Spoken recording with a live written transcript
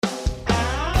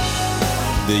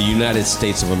the United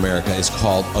States of America is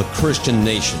called a Christian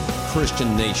nation.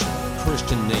 Christian nation.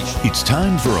 Christian nation. It's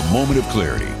time for a moment of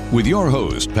clarity with your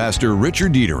host, Pastor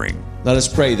Richard Dietering. Let us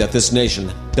pray that this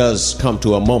nation does come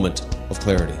to a moment of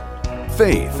clarity.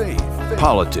 Faith,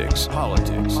 politics,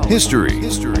 history,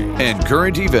 and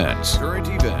current events.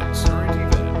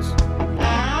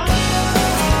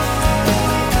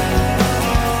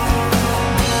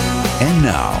 And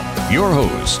now, your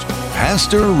host,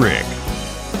 Pastor Rick.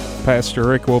 Pastor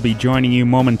Rick will be joining you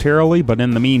momentarily, but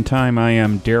in the meantime, I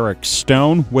am Derek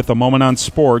Stone with a Moment on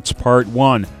Sports, Part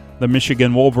 1. The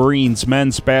Michigan Wolverines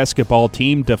men's basketball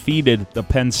team defeated the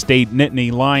Penn State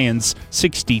Nittany Lions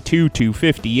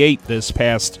 62-58 this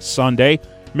past Sunday.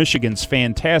 Michigan's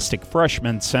fantastic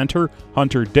freshman center,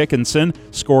 Hunter Dickinson,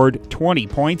 scored 20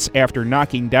 points after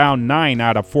knocking down 9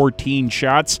 out of 14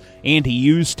 shots, and he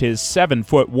used his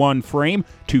 7'1" frame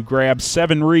to grab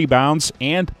 7 rebounds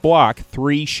and block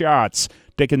 3 shots.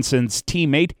 Dickinson's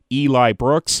teammate, Eli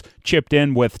Brooks, chipped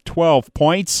in with 12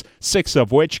 points, 6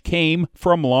 of which came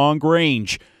from long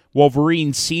range.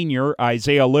 Wolverines senior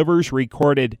Isaiah Livers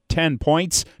recorded 10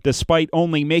 points, despite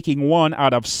only making 1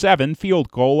 out of 7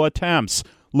 field goal attempts.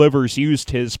 Livers used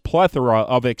his plethora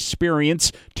of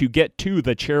experience to get to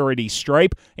the charity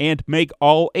stripe and make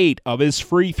all 8 of his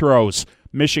free throws.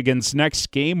 Michigan's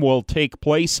next game will take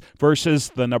place versus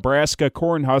the Nebraska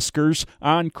Cornhuskers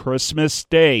on Christmas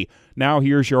Day. Now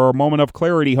here's your Moment of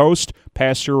Clarity host,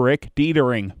 Pastor Rick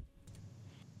Dietering.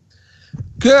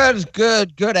 Good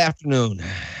afternoon.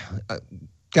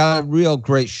 Got a real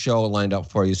great show lined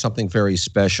up for you, something very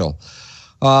special.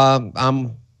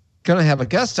 I'm going to have a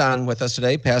guest on with us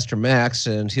today, Pastor Max,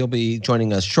 and he'll be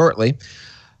joining us shortly.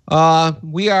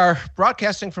 We are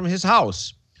broadcasting from his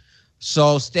house.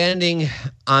 So standing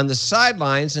on the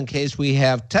sidelines in case we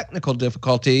have technical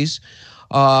difficulties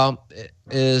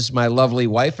is my lovely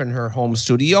wife in her home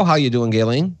studio. How you doing,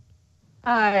 Gaylene?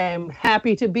 I'm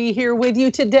happy to be here with you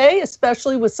today,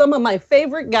 especially with some of my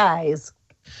favorite guys.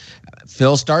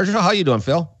 Phil Stargell, how you doing,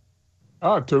 Phil?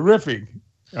 Oh, terrific.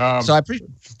 So I appreciate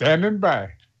standing by.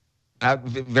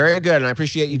 Very good, and I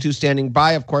appreciate you two standing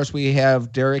by. Of course, we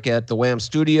have Derek at the Wham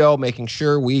studio making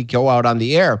sure we go out on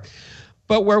the air.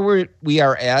 But where we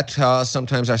are at,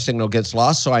 sometimes our signal gets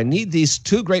lost, so I need these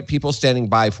two great people standing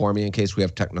by for me in case we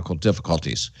have technical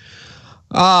difficulties.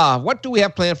 What do we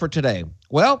have planned for today?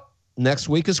 Well, next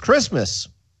week is Christmas.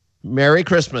 Merry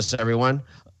Christmas, everyone.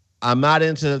 I'm not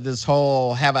into this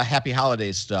whole have a happy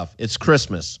holidays stuff. It's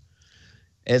Christmas.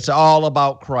 It's all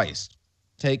about Christ.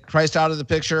 Take Christ out of the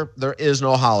picture, there is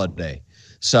no holiday.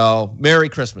 So, Merry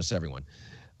Christmas, everyone.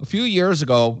 A few years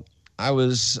ago, I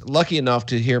was lucky enough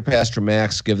to hear Pastor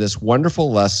Max give this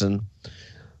wonderful lesson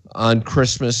on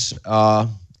Christmas,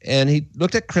 and he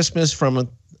looked at Christmas from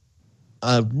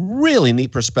a really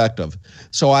neat perspective.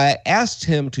 So I asked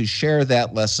him to share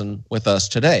that lesson with us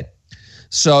today.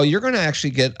 So you're going to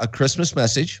actually get a Christmas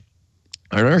message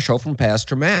on our show from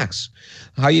Pastor Max.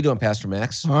 How you doing, Pastor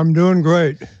Max? I'm doing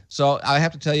great. So I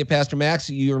have to tell you, Pastor Max,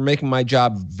 you're making my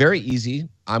job very easy.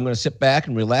 I'm going to sit back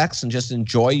and relax and just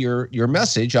enjoy your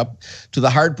message up to the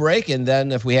hard break, and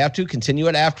then if we have to, continue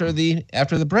it after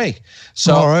the break.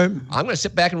 So all right. I'm going to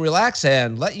sit back and relax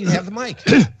and let you have the mic.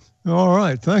 All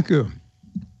right, thank you.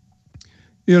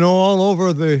 You know, all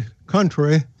over the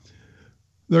country,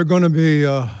 they're going to be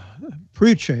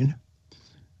preaching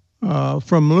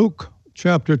from Luke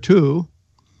chapter 2,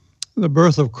 the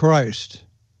birth of Christ.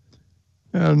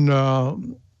 And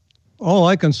all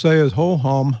I can say is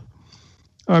ho-hum.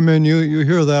 I mean, you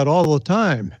hear that all the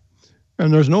time,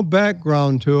 and there's no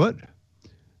background to it.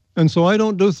 And so I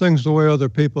don't do things the way other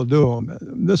people do them.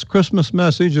 This Christmas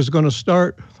message is going to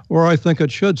start where I think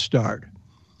it should start,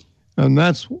 and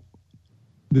that's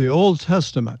the Old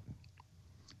Testament.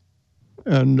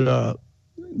 And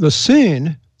the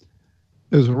scene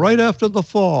is right after the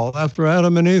fall, after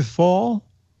Adam and Eve fall.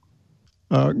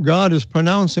 God is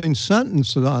pronouncing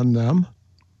sentence on them,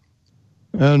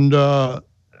 and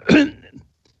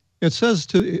it says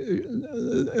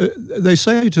they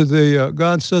say to the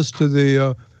God says to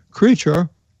the creature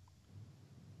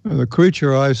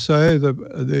I say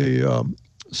the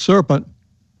serpent,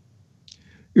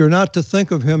 you're not to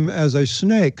think of him as a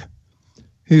snake.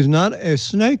 He's not a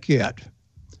snake yet.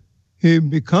 He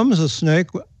becomes a snake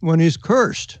when he's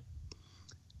cursed.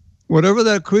 Whatever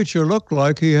that creature looked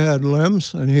like, he had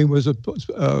limbs, and he was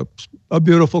a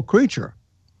beautiful creature.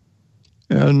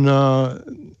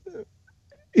 And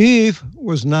Eve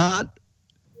was not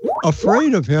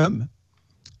afraid of him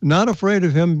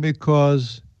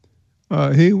because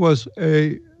he was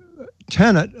a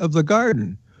tenant of the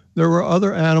garden. There were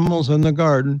other animals in the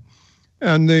garden,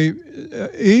 And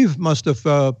Eve must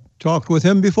have talked with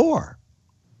him before.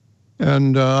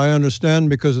 And I understand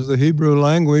because of the Hebrew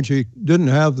language, he didn't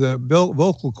have the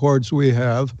vocal cords we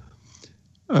have.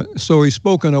 So he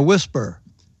spoke in a whisper.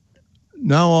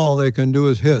 Now all they can do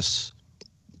is hiss.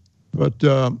 But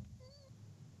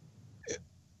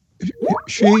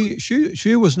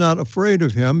she was not afraid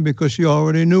of him because she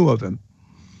already knew of him.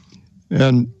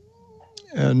 And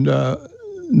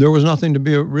there was nothing to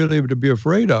be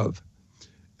afraid of,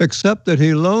 except that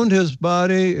he loaned his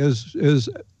body, his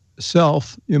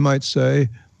self, you might say,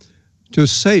 to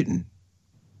Satan.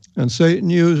 And Satan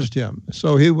used him.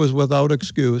 So he was without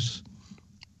excuse.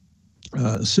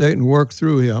 Satan worked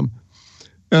through him.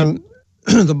 And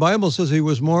the Bible says he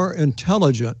was more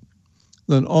intelligent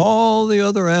than all the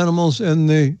other animals in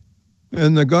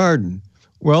the garden.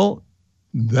 Well,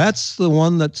 that's the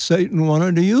one that Satan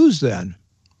wanted to use then.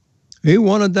 He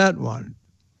wanted that one.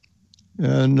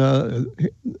 And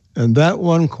that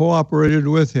one cooperated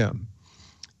with him.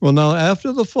 Well, now,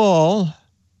 after the fall,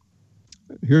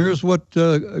 here's what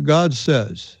God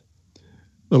says.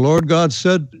 The Lord God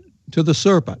said to the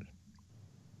serpent,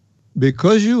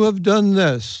 "Because you have done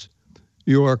this,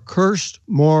 you are cursed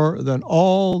more than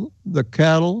all the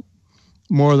cattle,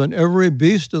 more than every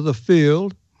beast of the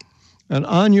field, and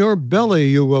on your belly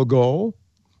you will go,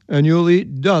 and you'll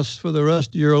eat dust for the rest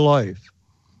of your life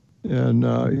and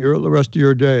the rest of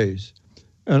your days.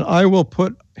 And I will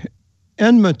put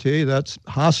enmity," that's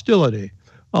hostility,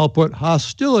 "I'll put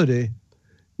hostility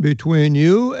between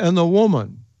you and the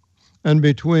woman, and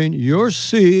between your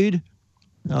seed,"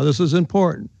 now this is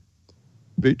important,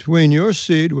 "between your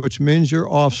seed," which means your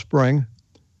offspring,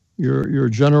 your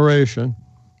generation,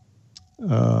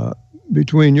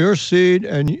 between your seed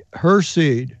and her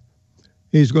seed,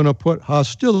 he's going to put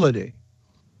hostility.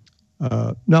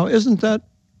 Now, isn't that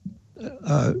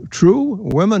true?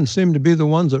 Women seem to be the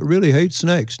ones that really hate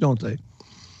snakes, don't they?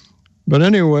 But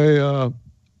anyway,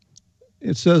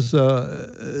 it says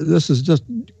this is just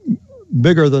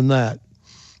bigger than that.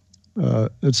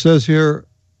 It says here,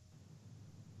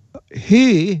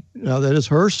 he, now that is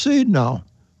her seed now,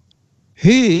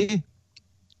 he,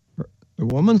 the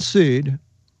woman's seed,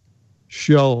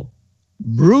 shall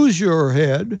bruise your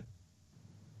head,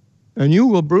 and you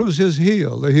will bruise his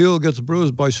heel. The heel gets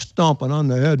bruised by stomping on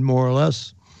the head, more or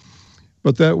less.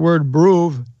 But that word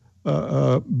bruise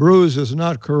is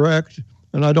not correct,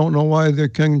 and I don't know why the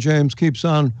King James keeps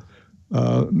on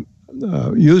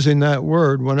using that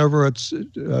word whenever it's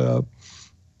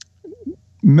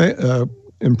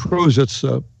improves its,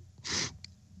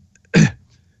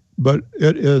 but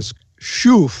it is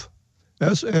shoof,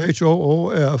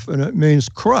 S-H-O-O-F, and it means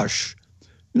crush.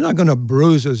 You're not going to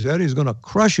bruise his head, he's going to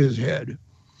crush his head.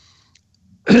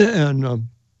 And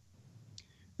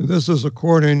this is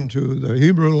according to the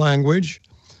Hebrew language,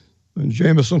 and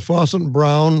Jameson, Fawcett, and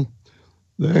Brown,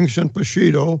 the ancient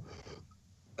Peshitta.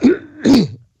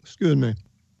 Excuse me.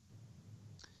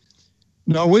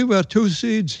 Now we've got two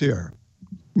seeds here.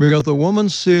 We've got the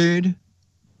woman's seed,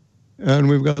 and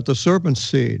we've got the serpent's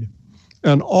seed.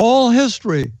 And all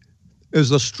history is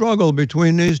the struggle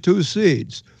between these two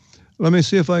seeds. Let me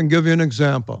see if I can give you an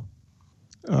example.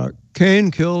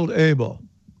 Cain killed Abel.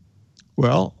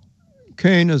 Well,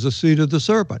 Cain is a seed of the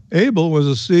serpent. Abel was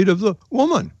a seed of the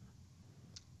woman.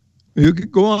 You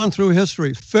could go on through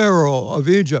history. Pharaoh of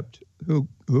Egypt, who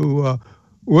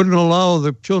wouldn't allow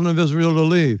the children of Israel to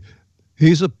leave.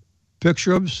 He's a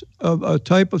picture of a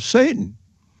type of Satan.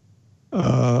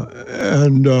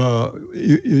 And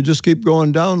you just keep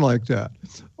going down like that.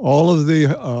 All of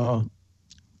the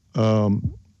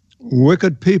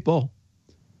wicked people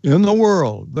in the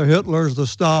world, the Hitlers, the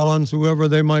Stalins, whoever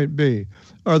they might be,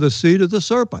 are the seed of the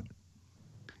serpent.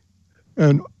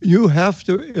 And you have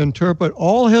to interpret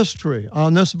all history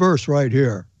on this verse right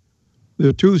here,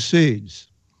 the two seeds.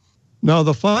 Now,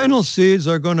 the final seeds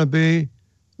are going to be,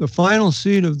 the final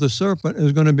seed of the serpent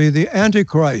is going to be the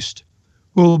Antichrist,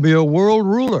 who will be a world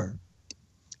ruler.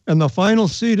 And the final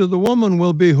seed of the woman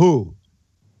will be who?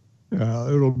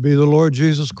 It'll be the Lord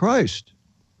Jesus Christ.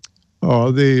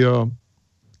 The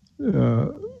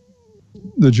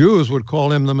Jews would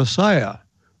call him the Messiah.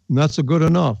 And that's a good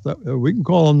enough. We can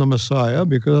call him the Messiah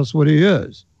because that's what he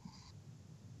is.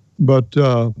 But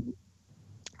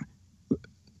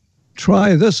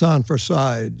try this on for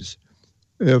sides.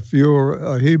 If you're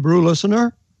a Hebrew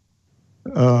listener,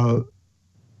 the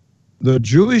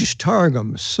Jewish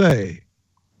Targums say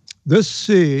this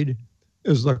seed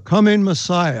is the coming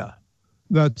Messiah.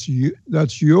 That's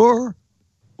your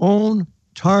own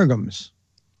Targums.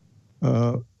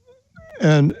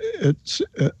 And it's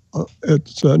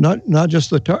not just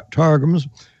the Targums,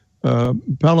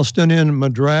 Palestinian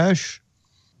Midrash,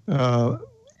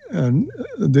 and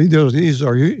these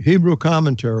are Hebrew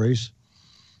commentaries,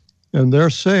 and they're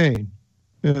saying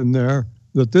in there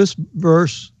that this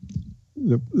verse,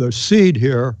 the seed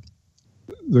here,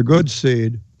 the good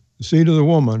seed, the seed of the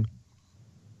woman,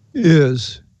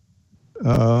 is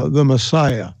the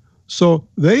Messiah. So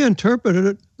they interpreted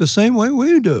it the same way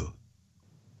we do.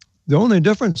 The only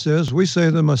difference is we say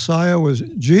the Messiah was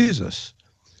Jesus.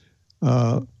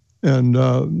 And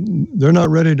they're not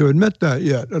ready to admit that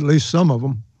yet, at least some of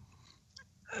them.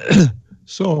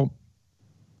 So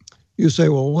you say,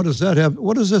 well, what does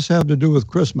this have to do with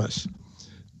Christmas?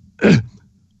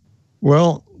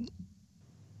 Well,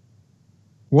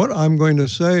 what I'm going to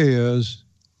say is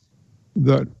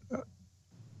that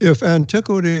if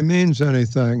antiquity means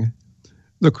anything,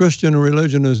 the Christian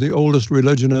religion is the oldest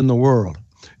religion in the world.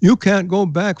 You can't go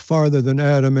back farther than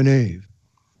Adam and Eve.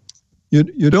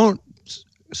 You don't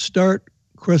start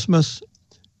Christmas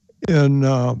in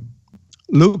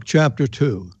Luke chapter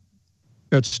 2.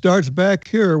 It starts back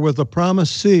here with the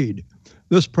promised seed.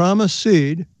 This promised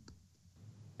seed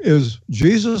is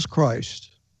Jesus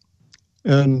Christ,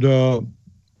 and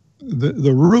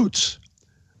the roots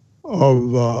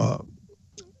of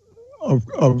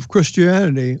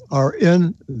Christianity are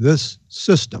in this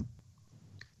system.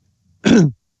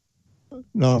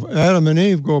 Now, Adam and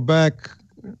Eve go back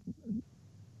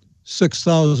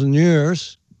 6,000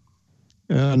 years,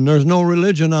 and there's no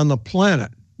religion on the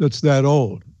planet that's that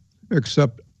old,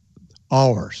 except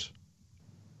ours.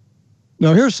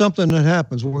 Now, here's something that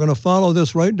happens. We're going to follow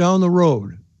this right down the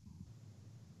road.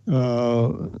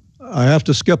 I have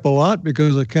to skip a lot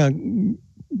because I can't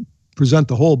present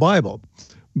the whole Bible,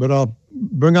 but I'll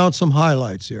bring out some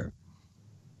highlights here.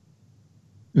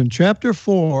 In chapter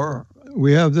 4,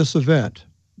 we have this event.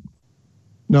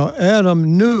 Now,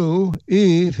 Adam knew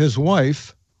Eve, his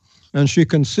wife, and she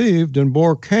conceived and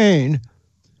bore Cain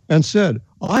and said,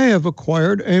 I have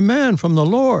acquired a man from the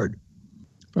Lord,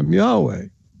 from Yahweh.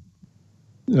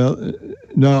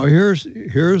 Now here's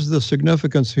the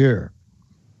significance here.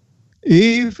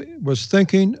 Eve was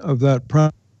thinking of that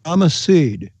promised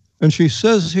seed, and she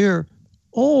says here,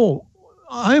 "Oh,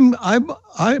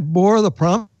 I bore the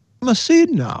promised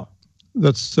seed now."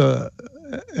 That's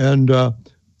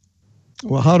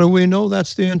well, how do we know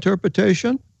that's the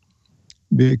interpretation?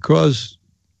 Because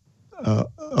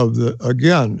of the,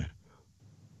 again,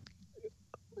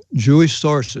 Jewish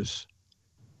sources,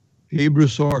 Hebrew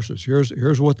sources.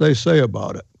 Here's what they say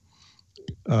about it.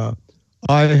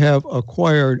 I have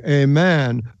acquired a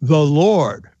man, the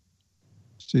Lord.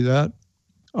 See that?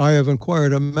 I have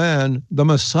acquired a man, the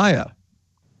Messiah.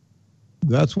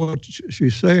 That's what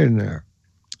she's saying there.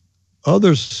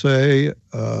 Others say,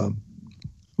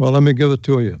 well, let me give it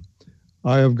to you.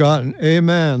 I have gotten a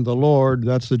man, the Lord.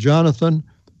 That's the Jonathan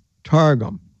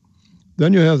Targum.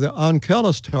 Then you have the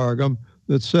Onkelos Targum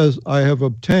that says, I have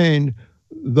obtained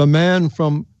the man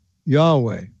from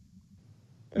Yahweh.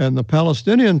 And the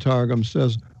Palestinian Targum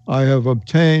says, I have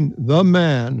obtained the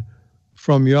man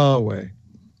from Yahweh.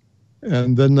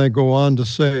 And then they go on to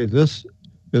say, this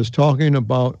is talking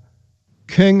about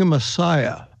King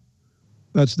Messiah.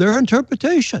 That's their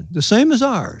interpretation, the same as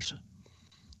ours.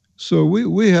 So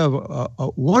we have a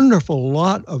wonderful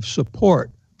lot of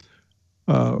support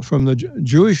from the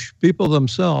Jewish people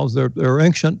themselves, their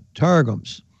ancient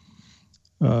Targums.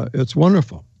 It's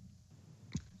wonderful.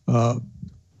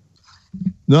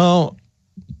 Now,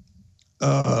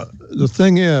 the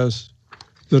thing is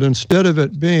that instead of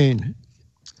it being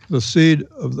the seed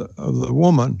of the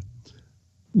woman,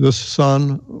 this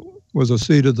son was a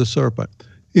seed of the serpent.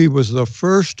 He was the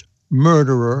first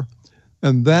murderer,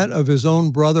 and that of his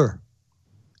own brother.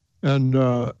 And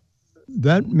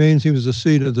that means he was the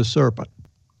seed of the serpent.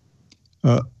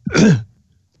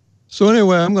 So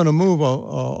anyway, I'm going to move a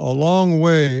long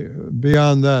way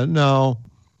beyond that now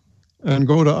and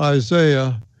go to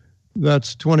Isaiah.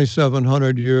 That's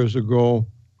 2,700 years ago.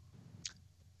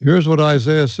 Here's what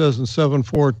Isaiah says in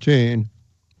 7:14.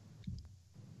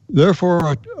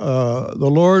 Therefore, the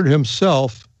Lord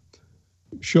himself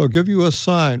shall give you a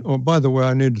sign. Oh, by the way,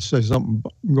 I need to say something.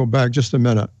 Go back just a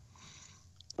minute.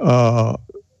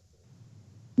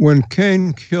 When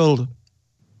Cain killed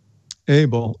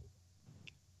Abel,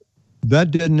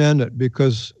 that didn't end it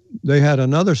because they had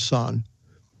another son,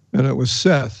 and it was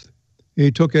Seth.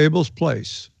 He took Abel's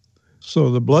place. So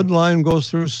the bloodline goes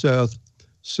through Seth.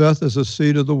 Seth is the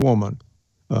seed of the woman.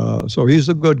 So he's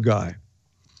a good guy.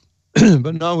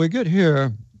 But now we get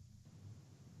here.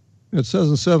 It says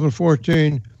in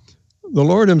 7:14, the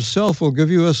Lord himself will give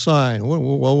you a sign.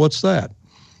 Well, what's that?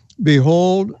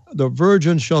 Behold, the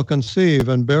virgin shall conceive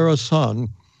and bear a son,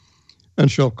 and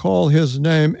shall call his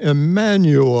name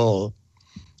Emmanuel.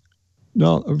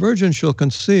 Now, a virgin shall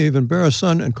conceive and bear a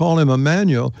son and call him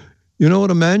Emmanuel. You know what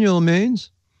Emmanuel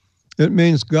means? It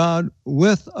means God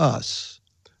with us,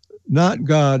 not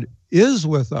God is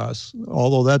with us,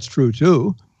 although that's true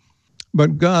too,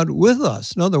 but God with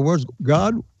us. In other words,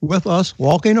 God with us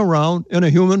walking around in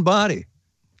a human body.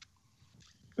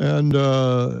 And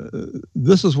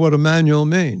this is what Emmanuel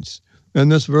means. And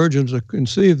this virgin's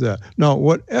conceived that. Now,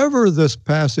 whatever this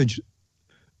passage,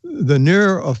 the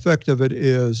near effect of it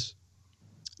is,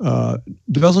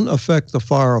 doesn't affect the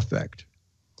far effect.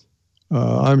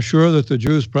 I'm sure that the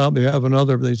Jews probably have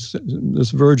another,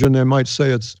 this virgin, they might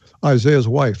say it's Isaiah's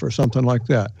wife or something like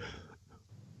that.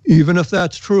 Even if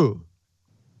that's true,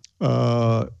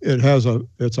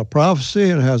 it's a prophecy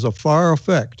and it has a far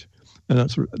effect. And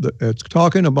it's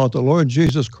talking about the Lord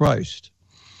Jesus Christ.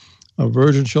 A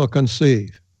virgin shall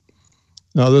conceive.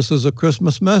 Now, this is a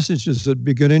Christmas message. Is it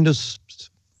beginning to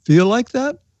feel like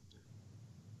that?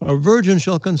 A virgin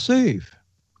shall conceive.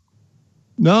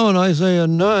 Now in Isaiah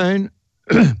 9,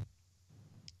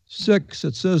 6,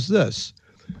 it says this.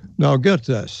 Now get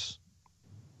this.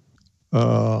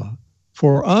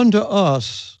 For unto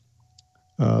us,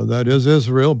 that is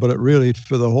Israel, but it really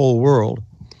for the whole world,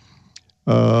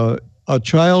 a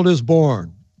child is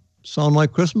born. Sound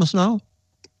like Christmas now?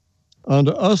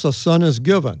 Unto us a son is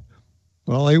given.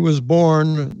 Well, he was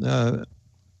born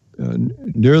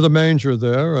near the manger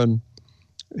there, and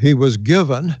he was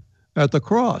given at the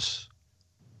cross.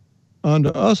 Unto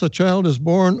us a child is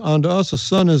born, unto us a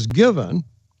son is given.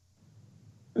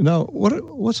 Now,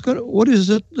 what is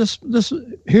it this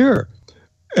here?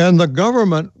 And the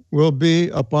government will be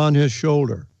upon his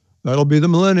shoulder. That'll be the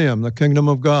millennium, the kingdom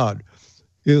of God.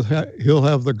 He'll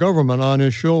have the government on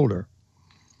his shoulder.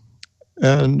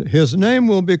 And his name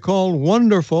will be called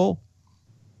Wonderful.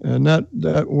 And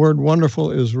that word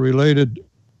wonderful is related,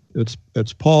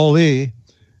 it's Paul E,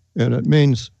 and it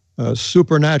means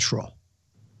supernatural.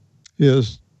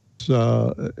 His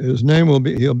name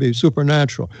he'll be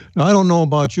supernatural. Now, I don't know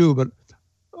about you, but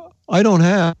I don't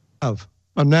have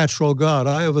a natural God.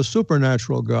 I have a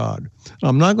supernatural God.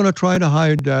 I'm not going to try to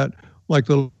hide that like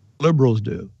the liberals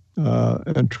do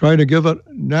and try to give it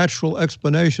natural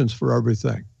explanations for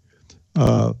everything.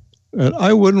 And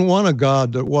I wouldn't want a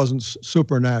God that wasn't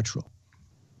supernatural.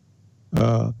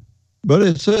 But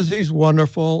it says he's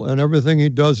wonderful, and everything he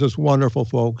does is wonderful,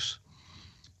 folks.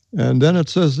 And then it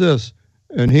says this,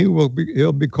 and he'll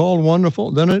be called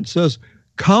Wonderful. Then it says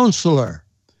Counselor.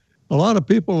 A lot of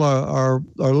people are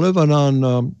living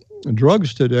on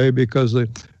drugs today because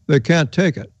they can't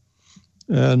take it.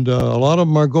 And a lot of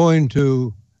them are going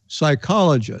to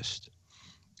psychologists.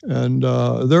 And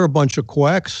they're a bunch of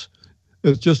quacks.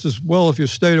 It's just as well if you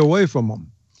stayed away from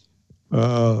them.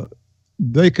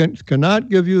 They cannot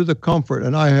give you the comfort,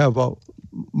 and I have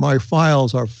my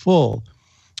files are full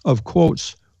of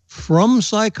quotes from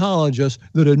psychologists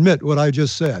that admit what I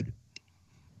just said.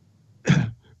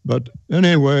 But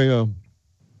anyway,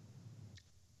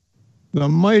 the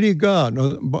mighty God,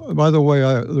 by the way,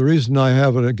 the reason I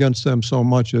have it against them so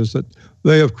much is that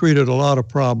they have created a lot of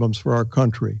problems for our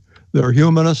country. They're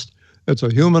humanist. It's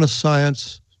a humanist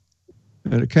science,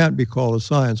 and it can't be called a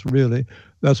science, really.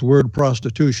 That's word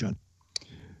prostitution.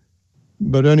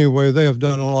 But anyway, they have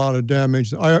done a lot of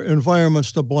damage. Our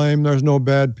environment's to blame. There's no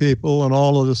bad people and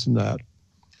all of this and that.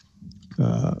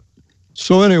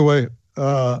 So anyway,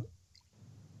 now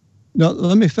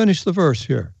let me finish the verse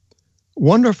here.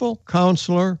 Wonderful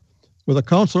Counselor. With a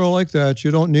counselor like that, you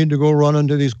don't need to go run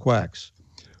into these quacks.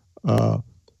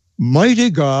 Mighty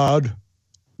God.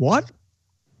 What?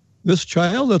 This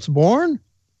child that's born?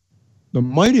 The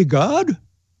mighty God?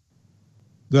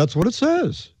 That's what it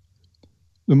says.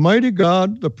 The mighty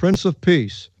God, the Prince of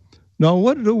Peace. Now,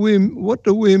 what do we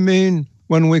mean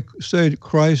when we say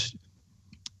Christ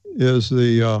is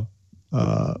the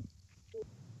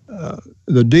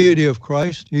deity of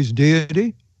Christ? He's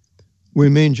deity. We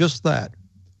mean just that.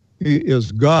 He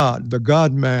is God, the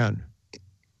God-man.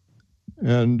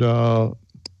 And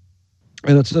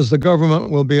it says the government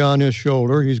will be on his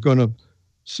shoulder. He's going to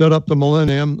set up the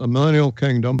millennial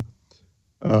kingdom,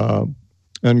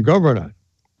 and govern it.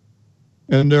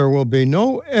 And there will be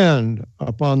no end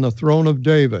upon the throne of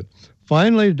David.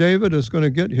 Finally, David is going to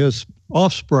get his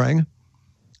offspring.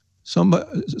 Somebody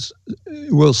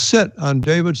will sit on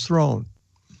David's throne.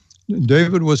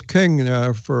 David was king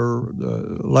for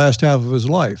the last half of his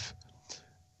life.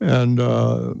 And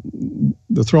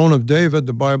the throne of David,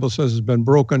 the Bible says, has been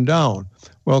broken down.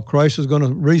 Well, Christ is going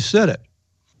to reset it.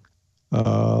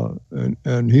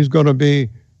 And he's going to be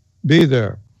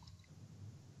there.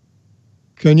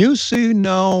 Can you see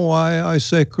now why I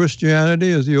say Christianity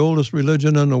is the oldest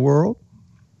religion in the world?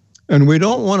 And we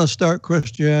don't want to start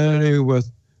Christianity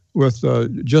with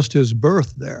just his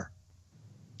birth there.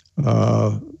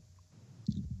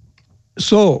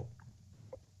 So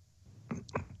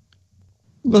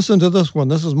listen to this one.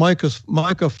 This is Micah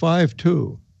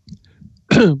 5:2.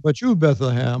 But you,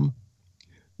 Bethlehem,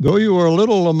 though you are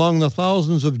little among the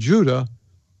thousands of Judah,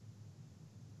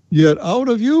 yet out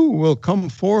of you will come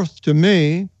forth to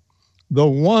me the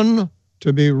one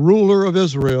to be ruler of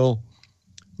Israel,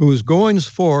 whose goings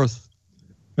forth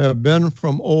have been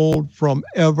from old, from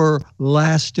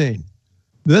everlasting.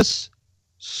 This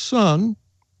son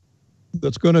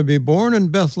that's going to be born in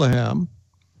Bethlehem,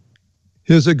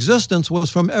 his existence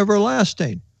was from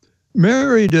everlasting.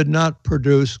 Mary did not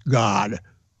produce God.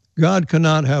 God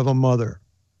cannot have a mother.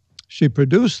 She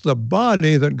produced the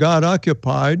body that God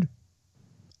occupied,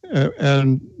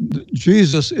 and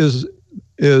Jesus is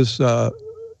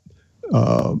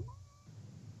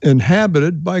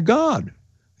inhabited by God.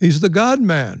 He's the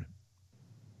God-man.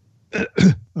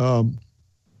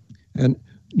 And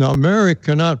now Mary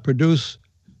cannot produce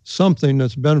something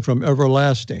that's been from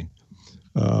everlasting.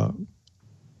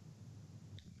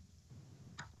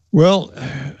 Well,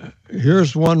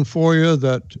 here's one for you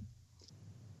that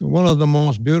one of the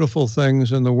most beautiful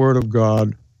things in the Word of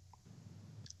God.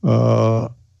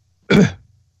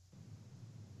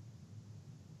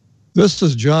 This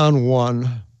is John 1,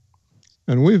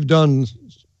 and we've done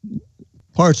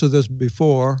parts of this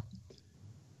before,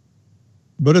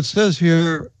 but it says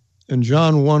here in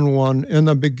John 1:1, in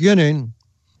the beginning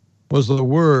was the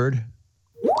Word,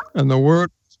 and the Word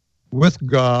with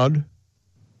God,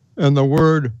 and the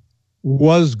Word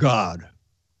was God.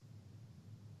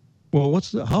 Well,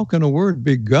 how can a word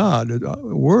be God? A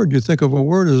word, you think of a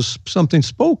word as something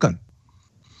spoken.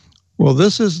 Well,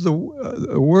 this is the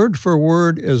word for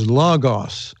word is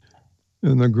logos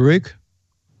in the Greek,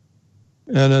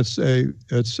 and it's a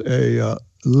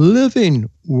living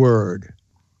word.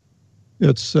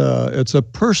 It's a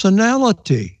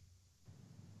personality.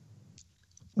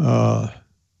 All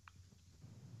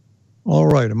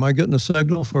right, am I getting a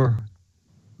signal for?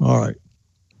 All right.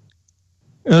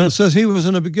 And it says he was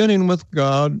in the beginning with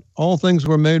God. All things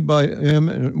were made by him,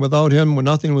 and without him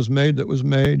nothing was made that was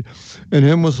made. In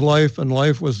him was life, and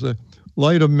life was the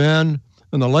light of men.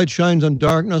 And the light shines in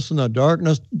darkness, and the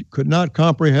darkness could not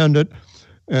comprehend it.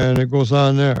 And it goes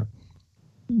on there.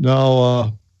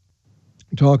 Now,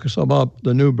 talks about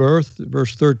the new birth,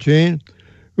 verse 13,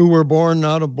 who were born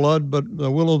not of blood, but the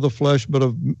will of the flesh,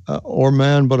 but or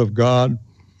man, but of God.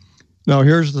 Now,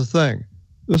 here's the thing.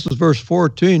 This is verse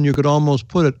 14. You could almost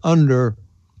put it under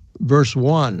verse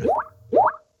 1.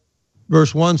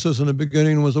 Verse 1 says, in the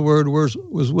beginning was the Word, was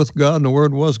with God, and the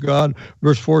Word was God.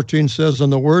 Verse 14 says,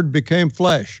 and the Word became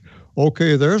flesh.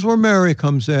 Okay, there's where Mary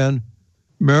comes in.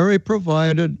 Mary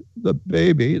provided the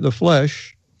baby, the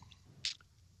flesh.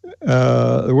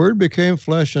 The Word became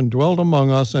flesh and dwelt among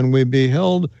us, and we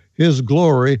beheld his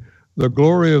glory, the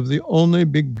glory of the only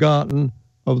begotten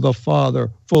of the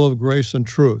Father, full of grace and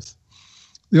truth.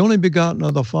 The only begotten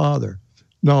of the Father.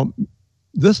 Now,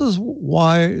 this is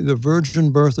why the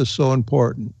virgin birth is so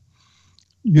important.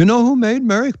 You know who made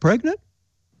Mary pregnant?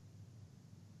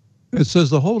 It says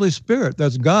the Holy Spirit.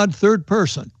 That's God, third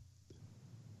person,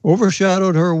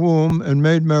 overshadowed her womb and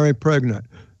made Mary pregnant.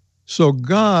 So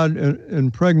God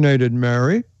impregnated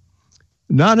Mary,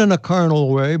 not in a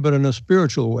carnal way, but in a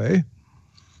spiritual way,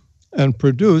 and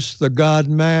produced the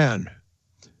God-man.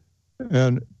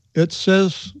 And it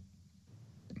says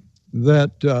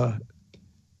that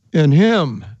in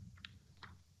him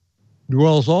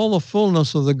dwells all the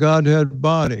fullness of the Godhead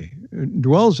body. It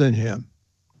dwells in him.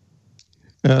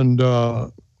 And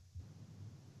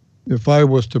if I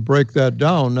was to break that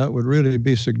down, that would really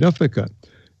be significant.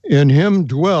 In him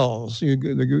dwells,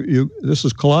 this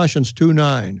is Colossians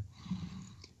 2:9,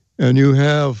 and you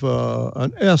have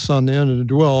an S on the end of the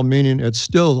dwell, meaning it's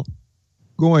still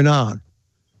going on.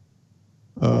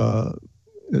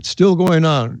 It's still going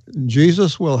on.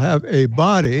 Jesus will have a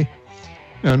body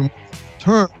and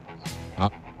turn.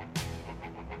 Right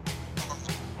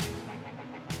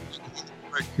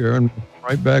here and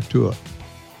right back to it.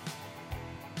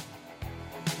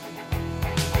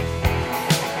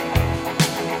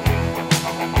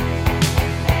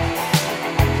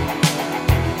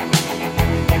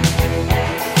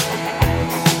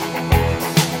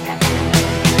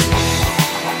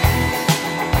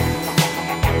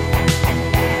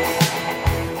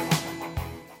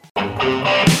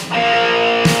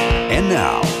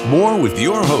 More with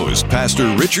your host,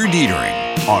 Pastor Richard Dietering,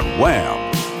 on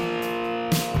Wham!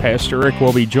 Pastor Rick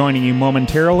will be joining you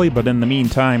momentarily, but in the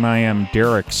meantime, I am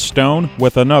Derek Stone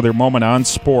with another Moment on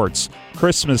Sports.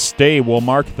 Christmas Day will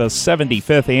mark the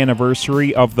 75th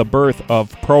anniversary of the birth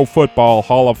of Pro Football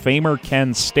Hall of Famer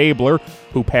Ken Stabler,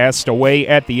 who passed away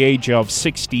at the age of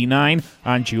 69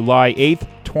 on July 8,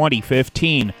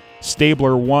 2015.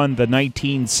 Stabler won the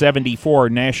 1974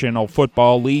 National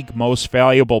Football League Most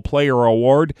Valuable Player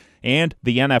Award and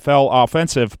the NFL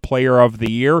Offensive Player of the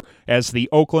Year as the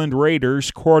Oakland Raiders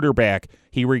quarterback.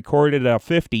 He recorded a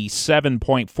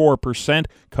 57.4%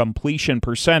 completion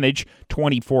percentage,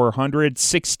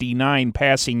 2,469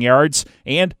 passing yards,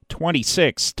 and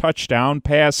 26 touchdown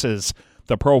passes.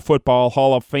 The Pro Football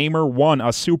Hall of Famer won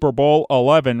a Super Bowl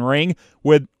XI ring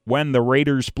when the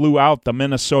Raiders blew out the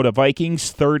Minnesota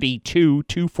Vikings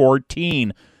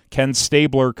 32-14. Ken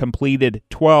Stabler completed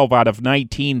 12 out of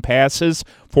 19 passes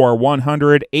for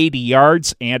 180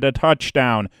 yards and a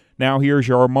touchdown. Now here's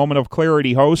your Moment of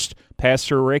Clarity host,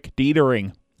 Pastor Rick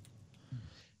Dietering.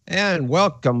 And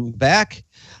welcome back.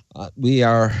 We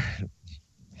are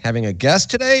having a guest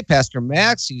today, Pastor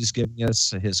Max. He's giving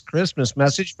us his Christmas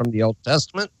message from the Old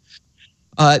Testament.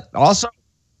 Also,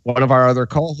 one of our other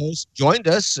co-hosts joined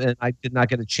us, and I did not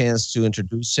get a chance to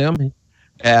introduce him.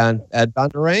 And Ed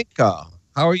Bondarenko.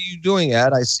 How are you doing,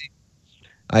 Ed?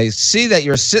 I see that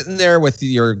you're sitting there with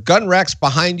your gun racks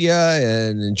behind you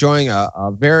and enjoying a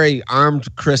very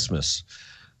armed Christmas.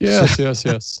 Yes.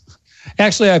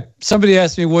 Actually, somebody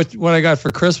asked me what I got for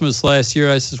Christmas last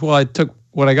year. I says, well, I took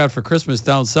what I got for Christmas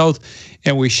down south,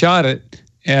 and we shot it.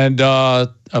 And a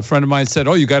friend of mine said,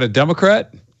 "Oh, you got a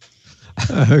Democrat?"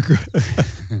 On that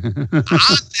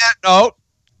note,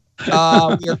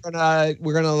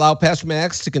 we're gonna allow Pastor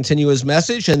Max to continue his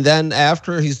message, and then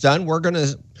after he's done, we're gonna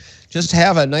just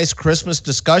have a nice Christmas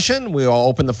discussion. We'll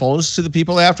open the phones to the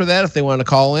people after that if they want to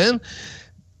call in.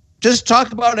 Just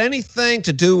talk about anything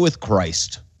to do with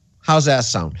Christ. How's that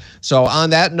sound? So on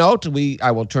that note,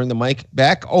 I will turn the mic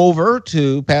back over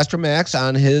to Pastor Max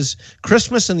on his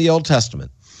Christmas in the Old Testament.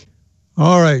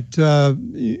 All right.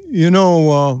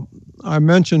 I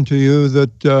mentioned to you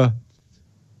that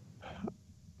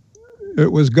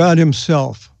it was God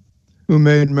himself who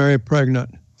made Mary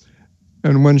pregnant.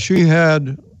 And when she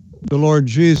had the Lord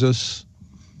Jesus,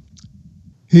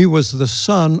 he was the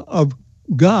Son of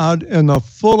God in the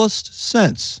fullest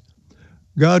sense.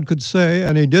 God could say,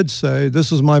 and he did say,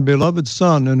 "This is my beloved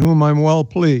Son in whom I'm well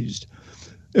pleased."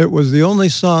 It was the only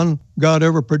Son God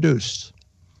ever produced.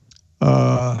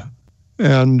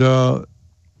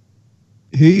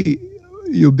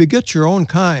 You beget your own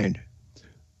kind.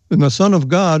 And the Son of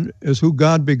God is who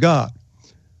God begot.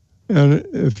 And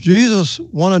if Jesus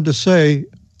wanted to say,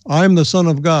 "I'm the Son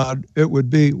of God," it would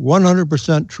be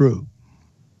 100% true.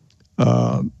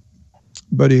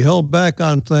 But he held back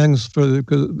on things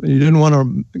because he didn't want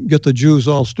to get the Jews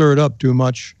all stirred up too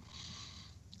much.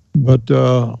 But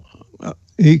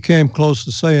he came close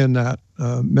to saying that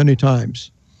many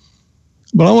times.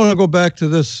 But I want to go back to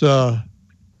this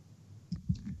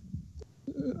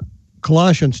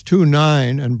Colossians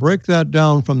 2:9 and break that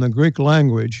down from the Greek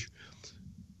language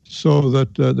so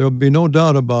that there'll be no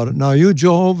doubt about it. Now, you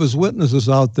Jehovah's Witnesses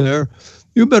out there,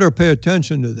 you better pay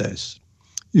attention to this.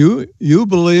 You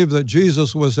believe that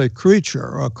Jesus was a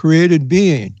creature, a created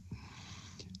being,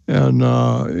 and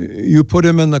you put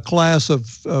him in the class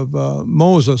of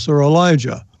Moses or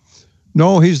Elijah.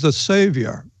 No, he's the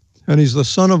Savior, and he's the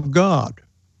Son of God.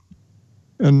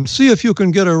 And see if you can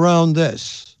get around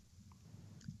this.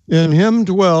 In him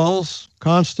dwells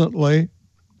constantly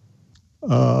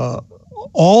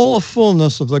all the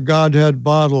fullness of the Godhead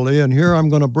bodily, and here I'm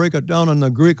going to break it down in the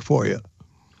Greek for you.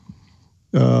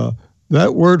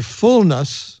 That word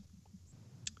fullness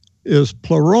is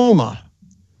pleroma,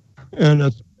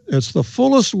 and it's the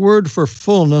fullest word for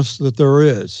fullness that there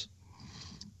is.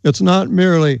 It's not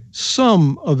merely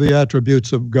some of the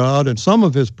attributes of God and some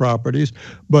of his properties,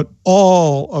 but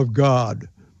all of God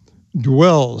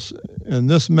dwells in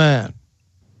this man.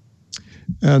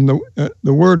 And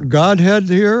the word Godhead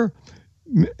here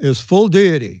is full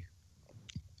deity.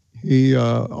 He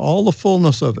all the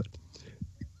fullness of it.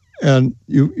 And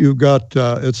you got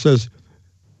it says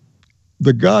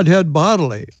the Godhead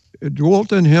bodily. It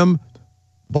dwelt in him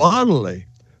bodily.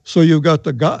 So you've got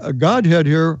the Godhead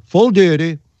here, full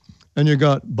deity, and you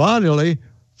got bodily,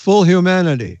 full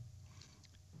humanity.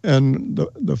 And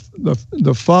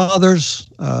the fathers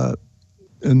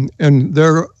and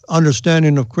their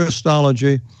understanding of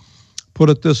Christology put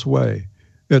it this way: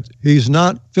 he's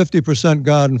not 50%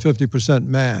 God and 50%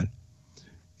 man.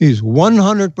 He's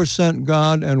 100%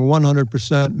 God and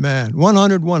 100% man.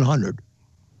 100.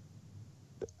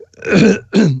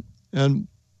 And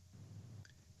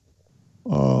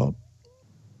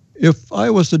if I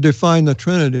was to define the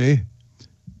Trinity,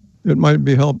 it might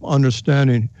be help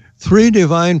understanding 3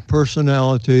 divine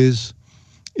personalities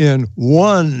in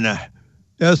one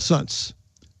essence.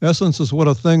 Essence is what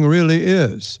a thing really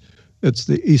is. It's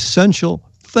the essential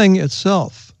thing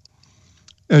itself.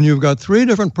 And you've got 3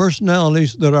 different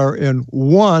personalities that are in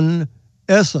one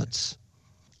essence,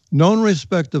 known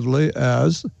respectively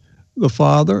as the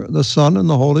Father, the Son, and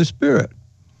the Holy Spirit.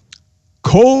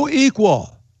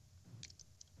 Co-equal.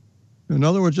 In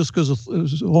other words, just because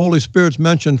the Holy Spirit's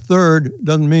mentioned third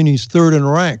doesn't mean he's third in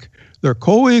rank. They're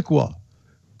co-equal,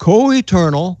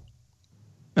 co-eternal,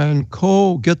 and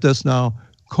get this now,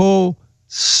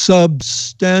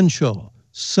 co-substantial,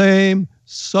 same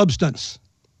substance.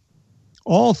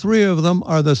 All 3 of them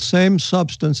are the same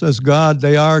substance as God.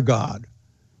 They are God.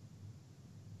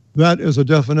 That is a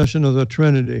definition of the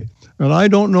Trinity. And I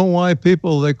don't know why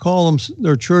people, they call them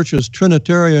their churches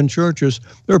Trinitarian churches.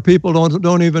 There are people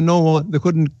don't even know they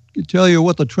couldn't tell you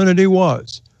what the Trinity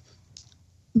was.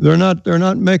 They're not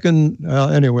making,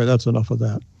 anyway, that's enough of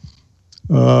that.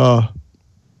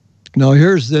 Now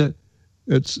here's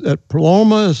it's that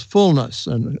Paloma is fullness,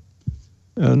 and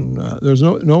there's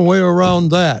no way around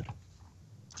that.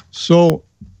 So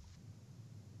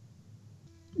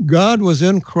God was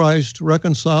in Christ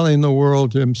reconciling the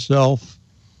world to himself,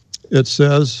 it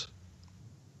says,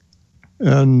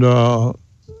 and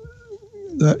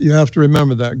that you have to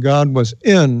remember that God was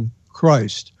in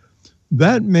Christ.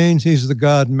 That means he's the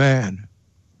God-man,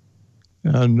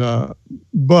 and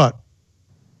but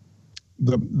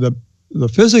the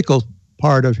physical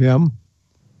part of him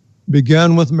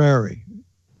began with Mary,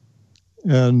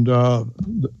 and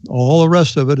all the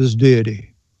rest of it is deity.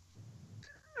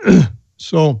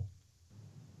 So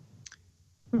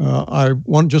I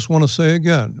just want to say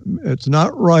again, it's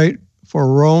not right for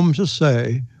Rome to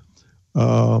say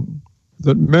that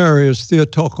Mary is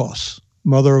Theotokos,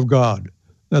 Mother of God.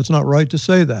 That's not right to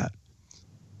say that.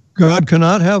 God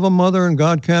cannot have a mother and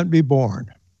God can't be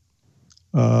born.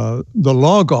 The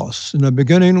Logos, in the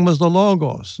beginning was the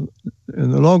Logos,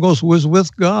 and the Logos was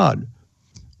with God.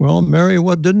 Well, Mary,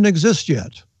 what didn't exist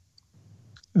yet.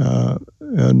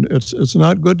 And it's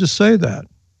not good to say that.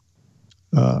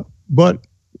 But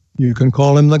you can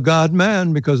call him the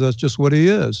God-man because that's just what he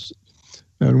is.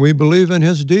 And we believe in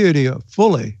his deity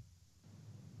fully.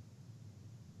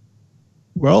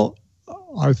 Well,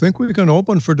 I think we can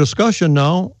open for discussion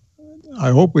now.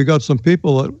 I hope we got some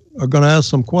people that are going to ask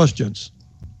some questions.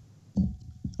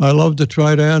 I love to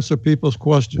try to answer people's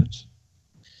questions.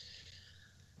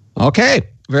 Okay,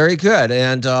 very good.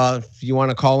 And if you want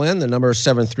to call in, the number is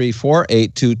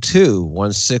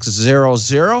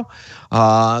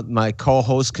 734-822-1600. My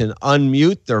co-hosts can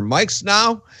unmute their mics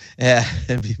now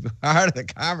and be part of the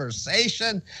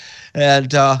conversation.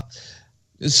 And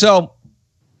so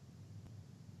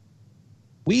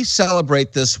we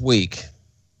celebrate this week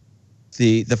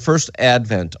the first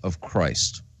advent of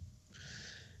Christ.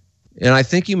 And I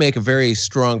think you make a very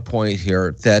strong point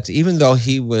here that even though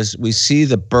we see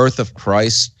the birth of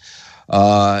Christ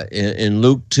in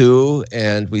Luke 2,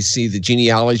 and we see the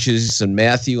genealogies in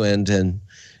Matthew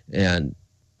and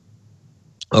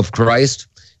of Christ,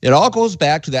 it all goes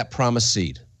back to that promised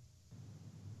seed.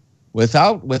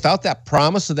 Without that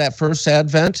promise of that first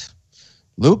advent,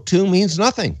 Luke 2 means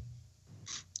nothing.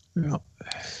 Yeah.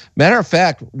 Matter of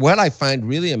fact, what I find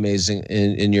really amazing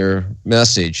in your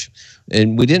message,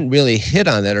 and we didn't really hit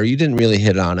on that, or you didn't really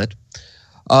hit on it,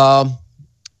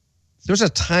 there's a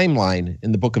timeline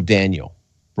in the book of Daniel,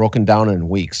 broken down in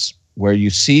weeks, where you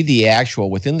see the actual,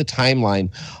 within the timeline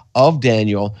of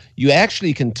Daniel, you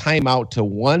actually can time out to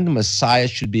when Messiah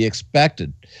should be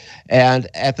expected. And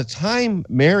at the time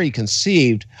Mary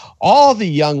conceived, all the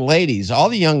young ladies, all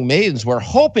the young maidens were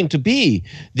hoping to be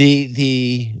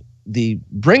the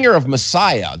bringer of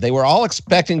Messiah. They were all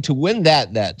expecting to win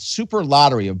that super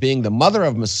lottery of being the mother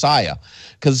of Messiah,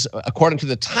 because according to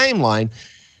the timeline,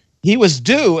 he was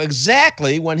due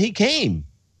exactly when he came.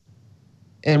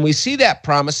 And we see that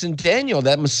promise in Daniel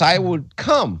that Messiah would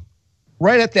come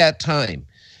right at that time,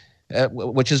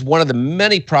 which is one of the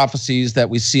many prophecies that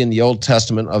we see in the Old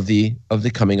Testament of the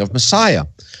coming of Messiah.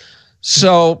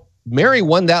 So Mary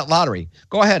won that lottery.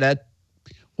 Go ahead, Ed.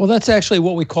 Well, that's actually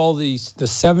what we call the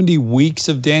 70 weeks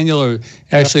of Daniel, or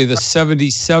actually the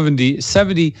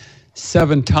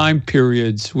 77 time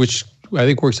periods, which I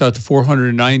think works out to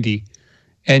 490.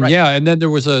 And right. Yeah, and then there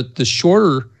was the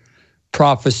shorter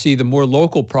prophecy, the more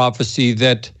local prophecy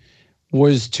that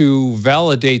was to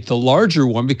validate the larger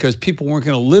one, because people weren't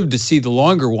going to live to see the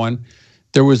longer one.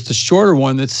 There was the shorter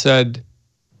one that said,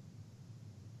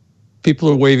 people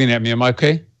are waving at me. Am I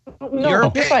okay? No, you're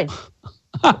fine.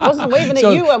 I wasn't waving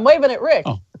at you, I'm waving at Rick.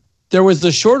 Oh. There was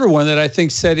the shorter one that I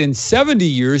think said in 70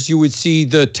 years you would see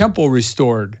the temple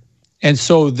restored. And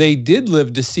so they did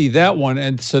live to see that one.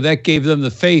 And so that gave them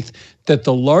the faith that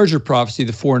the larger prophecy,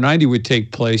 the 490, would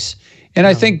take place. And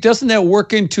I think, doesn't that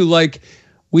work into like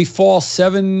we fall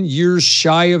 7 years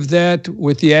shy of that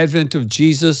with the advent of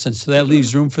Jesus? And so that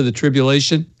leaves room for the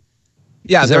tribulation?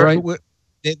 Yeah, is that right?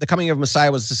 The coming of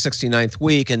Messiah was the 69th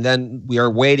week, and then we are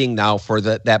waiting now for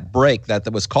that break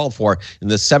that was called for in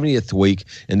the 70th week,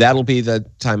 and that'll be the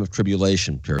time of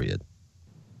tribulation period.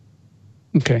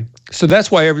 Okay. So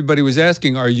that's why everybody was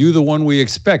asking, are you the one we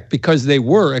expect? Because they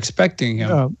were expecting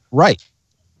him. Right.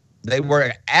 They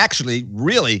were actually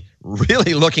really,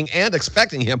 really looking and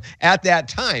expecting him at that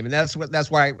time. And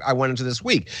that's why I went into this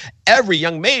week. Every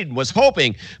young maiden was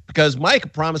hoping, because Micah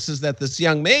promises that this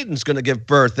young maiden's going to give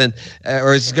birth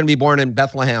or is going to be born in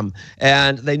Bethlehem.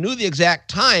 And they knew the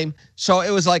exact time. So it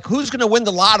was like, who's going to win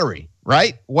the lottery,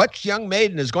 right? What young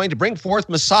maiden is going to bring forth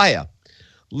Messiah?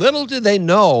 Little did they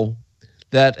know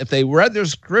that if they read their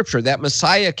scripture, that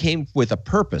Messiah came with a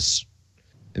purpose.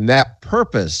 And that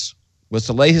purpose was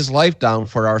to lay his life down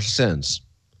for our sins.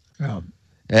 Yeah.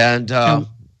 And go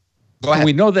ahead.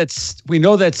 We know that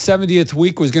 70th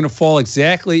week was going to fall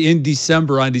exactly in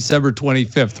December, on December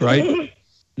 25th, right?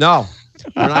 No,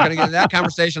 we're not going to get into that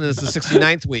conversation. It's the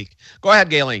 69th week. Go ahead,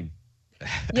 Gaylene.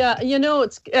 Yeah,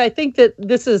 I think that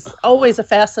this is always a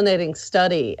fascinating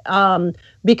study,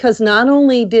 because not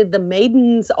only did the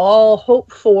maidens all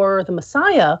hope for the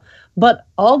Messiah, but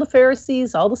all the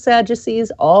Pharisees, all the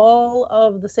Sadducees, all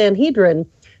of the Sanhedrin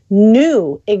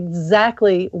knew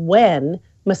exactly when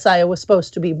Messiah was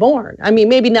supposed to be born. I mean,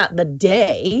 maybe not the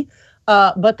day,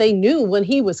 but they knew when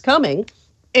he was coming,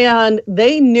 and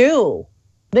they knew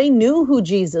who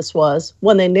Jesus was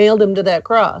when they nailed him to that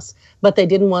cross, but they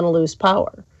didn't want to lose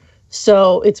power.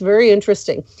 So it's very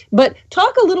interesting. But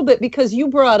talk a little bit, because you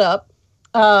brought up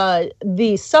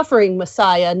the suffering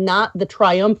Messiah, not the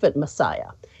triumphant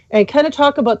Messiah, and kind of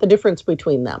talk about the difference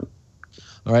between them.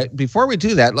 All right. Before we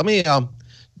do that, let me,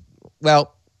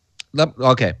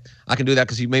 okay, I can do that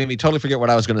because you made me totally forget what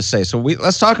I was going to say. So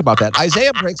let's talk about that.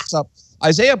 Isaiah breaks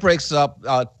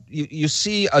up. You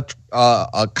see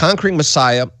a conquering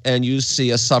Messiah, and you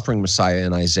see a suffering Messiah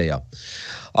in Isaiah.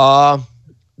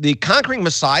 The conquering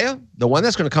Messiah, the one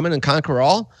that's going to come in and conquer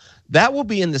all, that will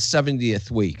be in the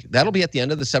 70th week. That'll be at the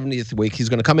end of the 70th week. He's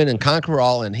going to come in and conquer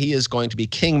all, and he is going to be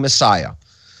King Messiah.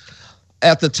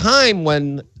 At the time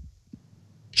when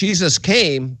Jesus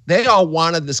came, they all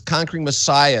wanted this conquering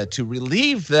Messiah to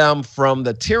relieve them from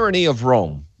the tyranny of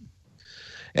Rome.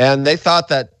 And they thought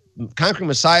that conquering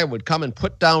Messiah would come and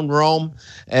put down Rome,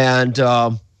 and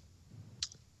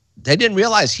they didn't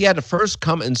realize he had to first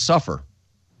come and suffer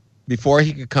before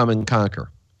he could come and conquer.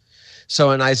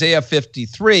 So in Isaiah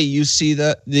 53, you see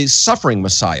the suffering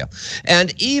Messiah.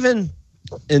 And even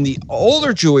in the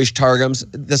older Jewish Targums,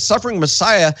 the suffering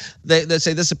Messiah, they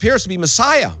say this appears to be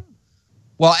Messiah.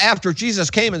 Well, after Jesus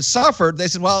came and suffered, they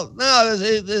said, well, no,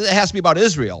 it has to be about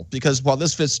Israel because, well,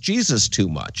 this fits Jesus too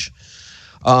much.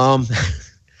 So,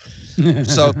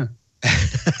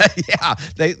 yeah,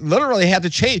 they literally had to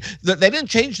change. They didn't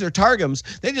change their Targums.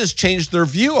 They just changed their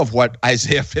view of what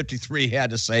Isaiah 53 had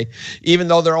to say, even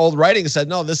though their old writings said,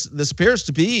 no, this appears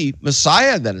to be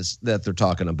Messiah that they're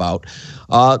talking about.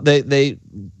 They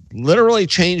literally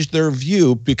changed their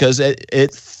view because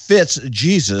it fits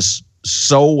Jesus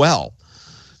so well.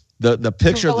 The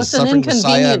picture of the suffering Messiah. It's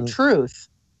an inconvenient truth.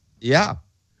 Yeah.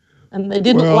 And they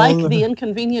didn't like the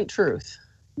inconvenient truth.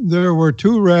 There were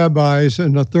two rabbis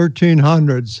in the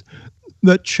 1300s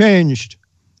that changed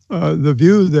the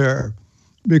view there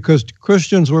because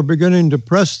Christians were beginning to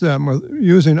press them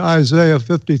using Isaiah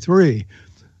 53.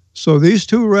 So these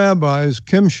two rabbis,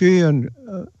 Kimshi and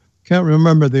can't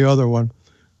remember the other one,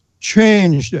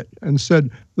 changed it and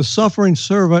said the suffering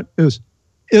servant is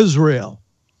Israel.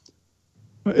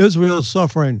 Israel's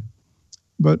suffering,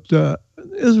 but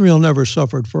Israel never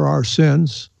suffered for our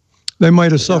sins. They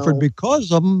might have suffered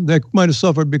because of them. They might have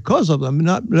suffered because of them,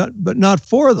 but not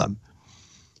for them.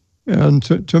 And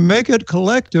to make it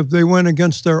collective, they went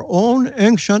against their own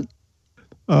ancient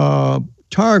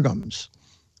Targums,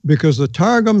 because the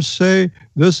Targums say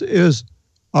this is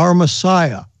our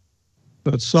Messiah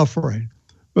that's suffering.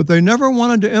 But they never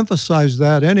wanted to emphasize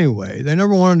that anyway. They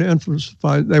never wanted to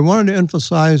emphasize. They wanted to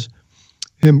emphasize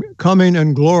him coming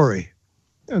in glory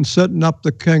and setting up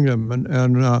the kingdom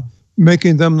and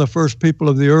making them the first people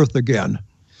of the earth again.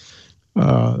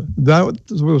 That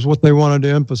was what they wanted to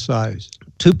emphasize.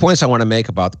 2 points I want to make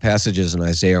about the passages in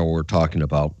Isaiah we're talking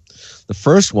about. The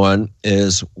first one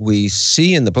is we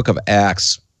see in the book of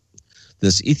Acts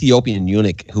this Ethiopian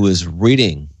eunuch who is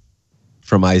reading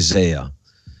from Isaiah.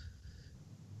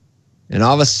 And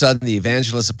all of a sudden, the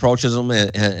evangelist approaches him,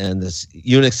 and this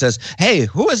eunuch says, "Hey,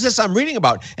 who is this I'm reading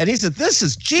about?" And he said, "This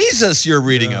is Jesus you're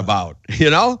reading about," you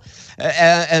know?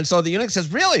 And so the eunuch says,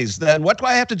 "Really? Then what do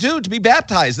I have to do to be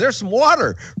baptized? There's some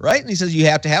water," right? And he says, "You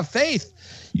have to have faith.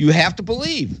 You have to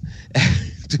believe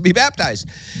to be baptized."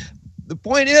 The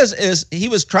point is he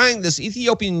was trying, this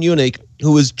Ethiopian eunuch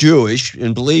who was Jewish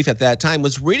in belief at that time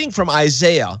was reading from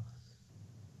Isaiah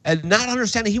and not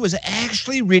understanding he was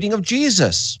actually reading of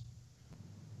Jesus.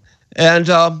 And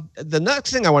the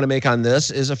next thing I want to make on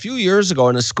this is a few years ago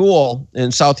in a school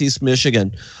in Southeast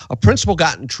Michigan, a principal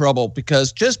got in trouble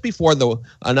because just before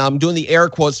and I'm doing the air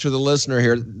quotes to the listener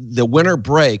here, the winter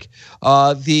break,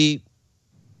 the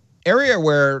area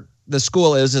where the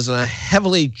school is in a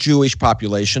heavily Jewish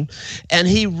population. And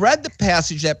he read the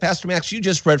passage that Pastor Max, you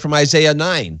just read from Isaiah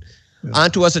 9. Yeah.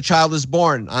 "Unto us a child is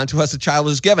born, unto us a child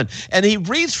is given." And he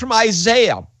reads from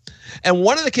Isaiah. And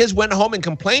one of the kids went home and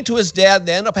complained to his dad.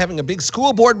 They ended up having a big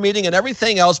school board meeting and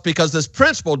everything else because this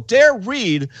principal dare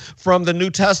read from the New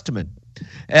Testament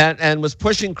and was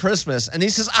pushing Christmas. And he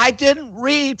says, "I didn't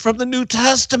read from the New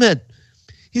Testament."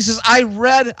 He says, I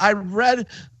read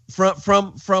from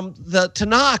the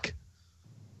Tanakh."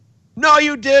 "No,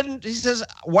 you didn't." He says,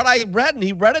 "What I read," and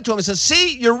he read it to him. He says,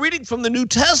 "See, you're reading from the New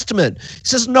Testament." He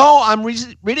says, "No, I'm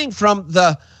reading from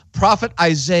the prophet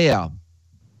Isaiah."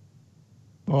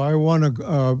 Well, I won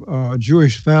a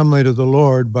Jewish family to the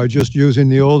Lord by just using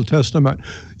the Old Testament.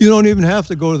 You don't even have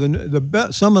to go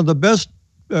to some of the best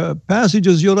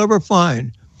passages you'll ever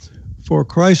find for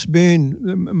Christ being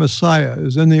the Messiah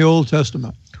is in the Old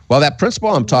Testament. Well, that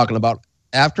principle I'm talking about,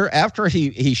 after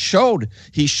he showed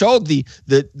the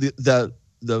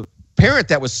parent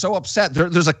that was so upset.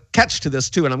 There's a catch to this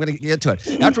too, and I'm going to get into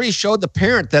it. After he showed the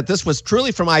parent that this was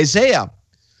truly from Isaiah,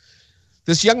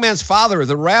 this young man's father,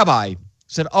 the rabbi,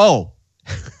 said, "Oh,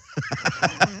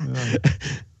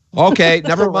 okay,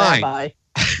 never mind."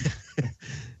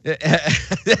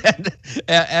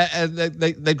 and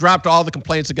they dropped all the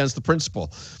complaints against the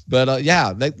principal. But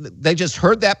they just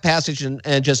heard that passage and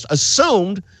just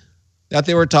assumed that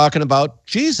they were talking about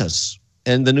Jesus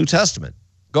in the New Testament.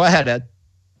 Go ahead, Ed.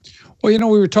 Well,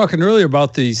 we were talking earlier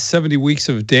about the 70 weeks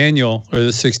of Daniel, or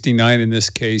the 69 in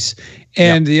this case,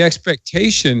 and the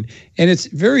expectation. And it's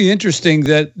very interesting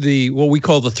that what we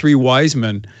call the three wise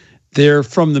men, they're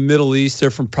from the Middle East,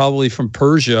 they're probably from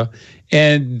Persia,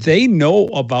 and they know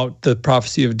about the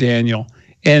prophecy of Daniel.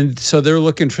 And so they're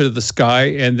looking for the sky,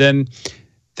 and then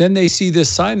they see this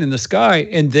sign in the sky,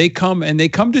 and they come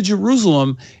to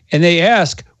Jerusalem, and they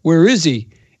ask, "Where is he?"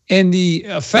 And the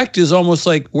effect is almost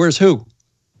like, "Where's who?"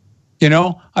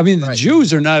 The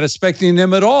Jews are not expecting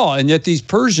them at all, and yet these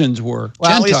Persians were.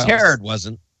 Well, Gentiles. At least Herod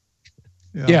wasn't.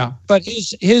 Yeah, but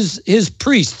his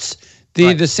priests,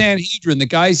 the Sanhedrin, the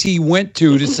guys he went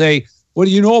to say, "What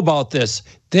do you know about this?"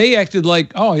 They acted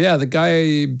like, "Oh yeah, the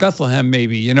guy Bethlehem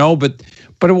maybe," but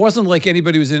it wasn't like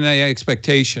anybody was in any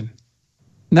expectation.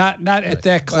 Not at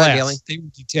that class. They were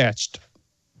detached.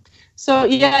 So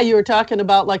you were talking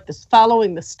about like this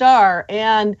following the star,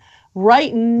 and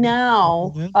right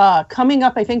now, coming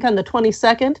up, I think on the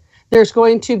 22nd, there's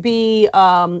going to be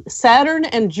Saturn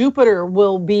and Jupiter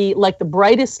will be like the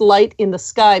brightest light in the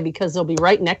sky because they'll be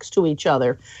right next to each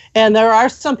other. And there are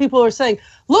some people who are saying,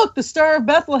 "Look, the Star of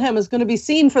Bethlehem is going to be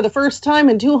seen for the first time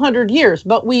in 200 years."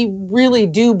 But we really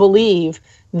do believe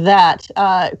that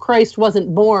Christ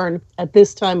wasn't born at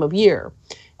this time of year.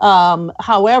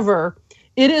 However,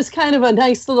 it is kind of a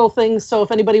nice little thing. So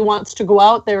if anybody wants to go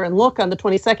out there and look on the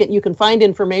 22nd, you can find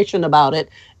information about it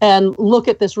and look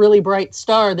at this really bright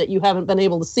star that you haven't been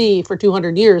able to see for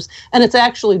 200 years. And it's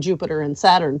actually Jupiter and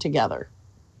Saturn together.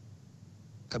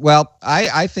 Well,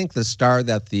 I think the star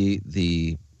that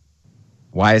the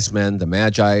wise men, the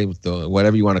magi,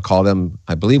 whatever you want to call them,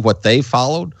 I believe what they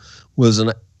followed was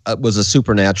a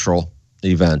supernatural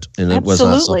event, and it was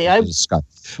not something to discuss.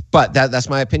 But that's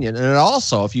my opinion. And it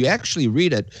also, if you actually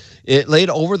read it, it laid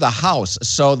over the house.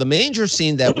 So the manger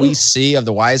scene that we see of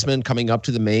the wise men coming up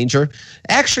to the manger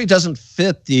actually doesn't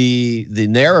fit the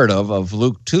narrative of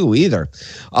Luke 2 either.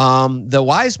 The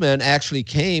wise men actually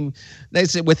came, they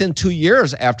said, within 2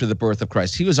 years after the birth of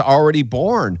Christ. He was already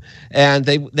born, and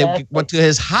they went to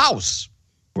his house.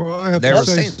 Well, I have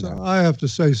to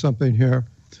say something here.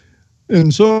 In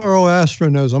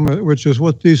Zoroastrianism, which is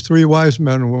what these three wise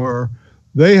men were,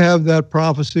 they have that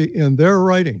prophecy in their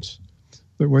writings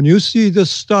that when you see this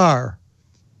star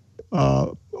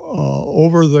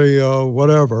over the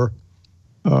whatever,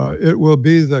 it will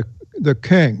be the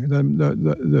king,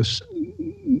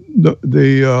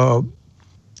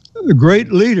 the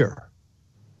great leader.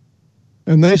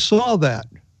 And they saw that.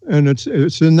 And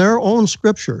it's in their own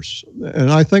scriptures.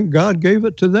 And I think God gave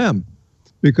it to them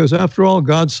because, after all,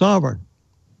 God's sovereign.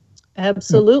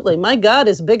 Absolutely. My God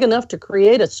is big enough to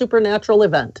create a supernatural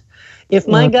event. If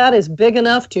my God is big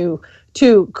enough to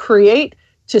create,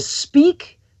 to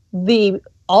speak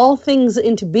all things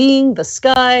into being, the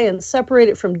sky, and separate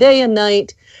it from day and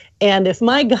night, and if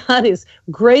my God is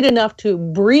great enough to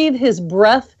breathe his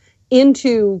breath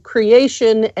into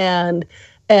creation and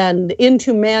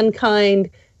into mankind,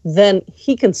 then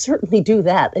he can certainly do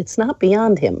that. It's not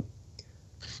beyond him.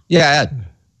 Yeah, Ed.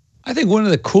 I think one of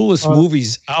the coolest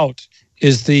movies out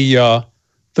is the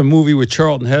movie with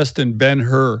Charlton Heston,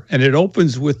 Ben-Hur, and it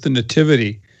opens with the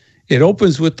Nativity. It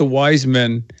opens with the wise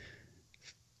men,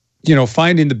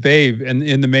 finding the babe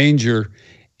in the manger.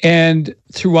 And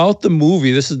throughout the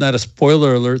movie, this is not a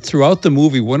spoiler alert, throughout the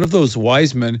movie, one of those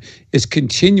wise men is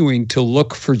continuing to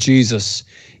look for Jesus.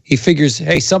 He figures,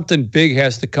 hey, something big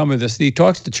has to come of this. And he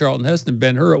talks to Charlton Heston,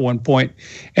 Ben-Hur, at one point,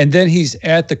 and then he's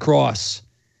at the cross,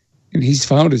 and he's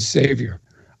found his Savior.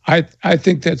 I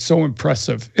think that's so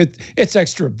impressive. It's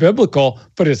extra biblical,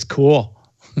 but it's cool.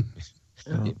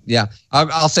 Yeah,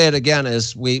 I'll say it again.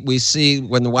 As we see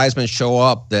when the wise men show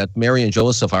up, that Mary and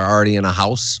Joseph are already in a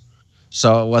house,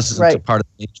 so it wasn't a part of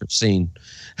the nature scene.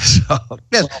 So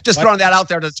just throwing that out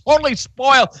there to totally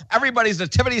spoil everybody's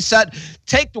nativity set.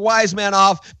 Take the wise men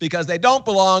off because they don't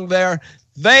belong there.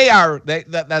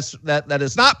 That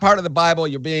is not part of the Bible.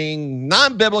 You're being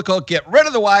non-biblical. Get rid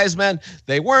of the wise men.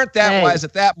 They weren't that wise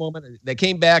at that moment. They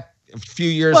came back a few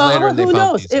years later. And who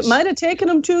knows? Jesus. It might have taken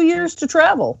them 2 years to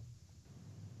travel.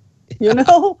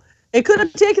 It could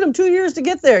have taken them 2 years to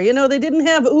get there. They didn't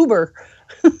have Uber.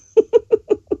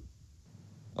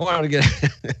 I want to get.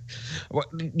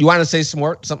 You want to say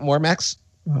something more, Max?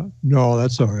 No,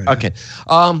 that's all right. Okay.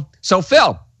 So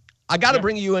Phil, I got to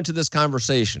bring you into this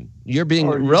conversation. You're being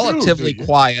relatively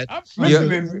quiet. I'm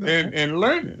listening and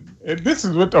learning. And this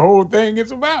is what the whole thing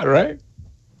is about, right?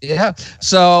 Yeah.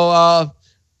 So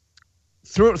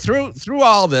through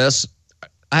all this,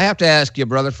 I have to ask you,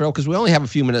 Brother Phil, because we only have a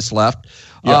few minutes left.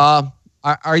 Yeah.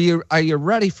 Are you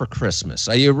ready for Christmas?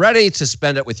 Are you ready to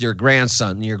spend it with your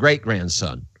grandson, your great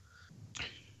grandson?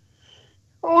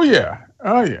 Oh yeah.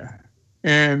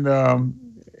 And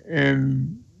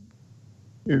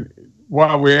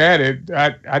while we're at it,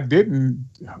 I didn't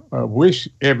wish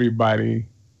everybody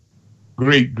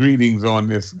great greetings on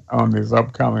this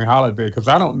upcoming holiday, because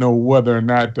I don't know whether or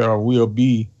not we'll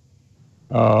be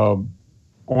on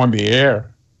the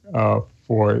air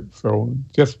for it. So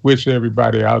just wish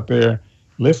everybody out there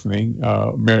listening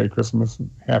Merry Christmas,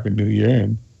 Happy New Year.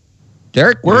 And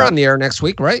Derek, we're on the air next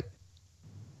week, right?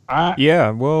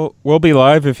 Yeah, we'll be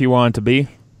live if you want to be.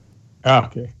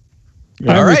 Okay.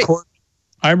 Yeah. All right.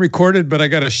 I'm recorded, but I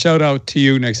got a shout out to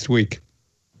you next week.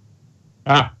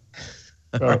 All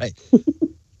right.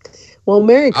 Well,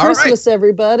 Merry Christmas,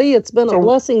 everybody. It's been a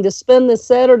blessing to spend this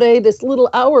Saturday, this little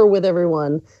hour with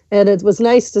everyone. And it was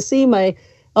nice to see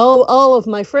all of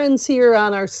my friends here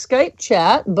on our Skype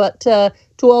chat, but to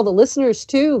all the listeners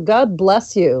too, God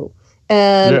bless you.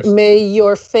 And may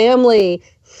your family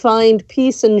find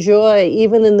peace and joy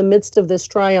even in the midst of this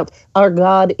triumph. Our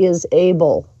God is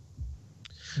able.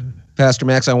 Pastor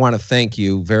Max, I want to thank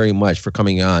you very much for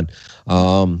coming on.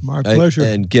 My pleasure.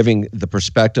 And giving the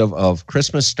perspective of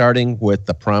Christmas starting with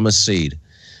the promised seed.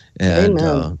 And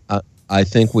I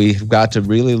think we've got to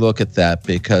really look at that,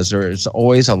 because there is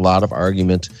always a lot of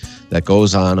argument that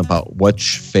goes on about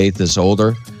which faith is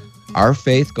older. Our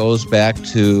faith goes back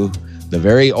to the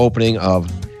very opening of,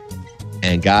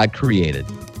 and God created.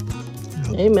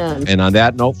 Amen. And on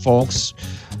that note, folks,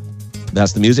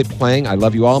 that's the music playing. I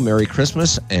love you all. Merry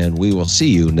Christmas, and we will see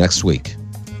you next week.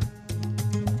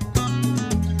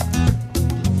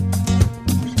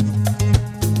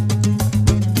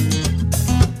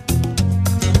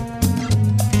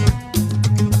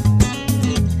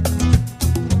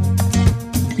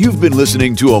 You've been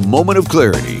listening to A Moment of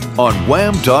Clarity on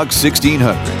Wham Talk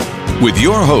 1600 with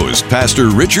your host, Pastor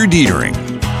Richard Dietering.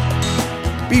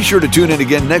 Be sure to tune in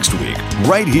again next week,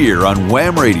 right here on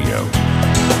Wham Radio.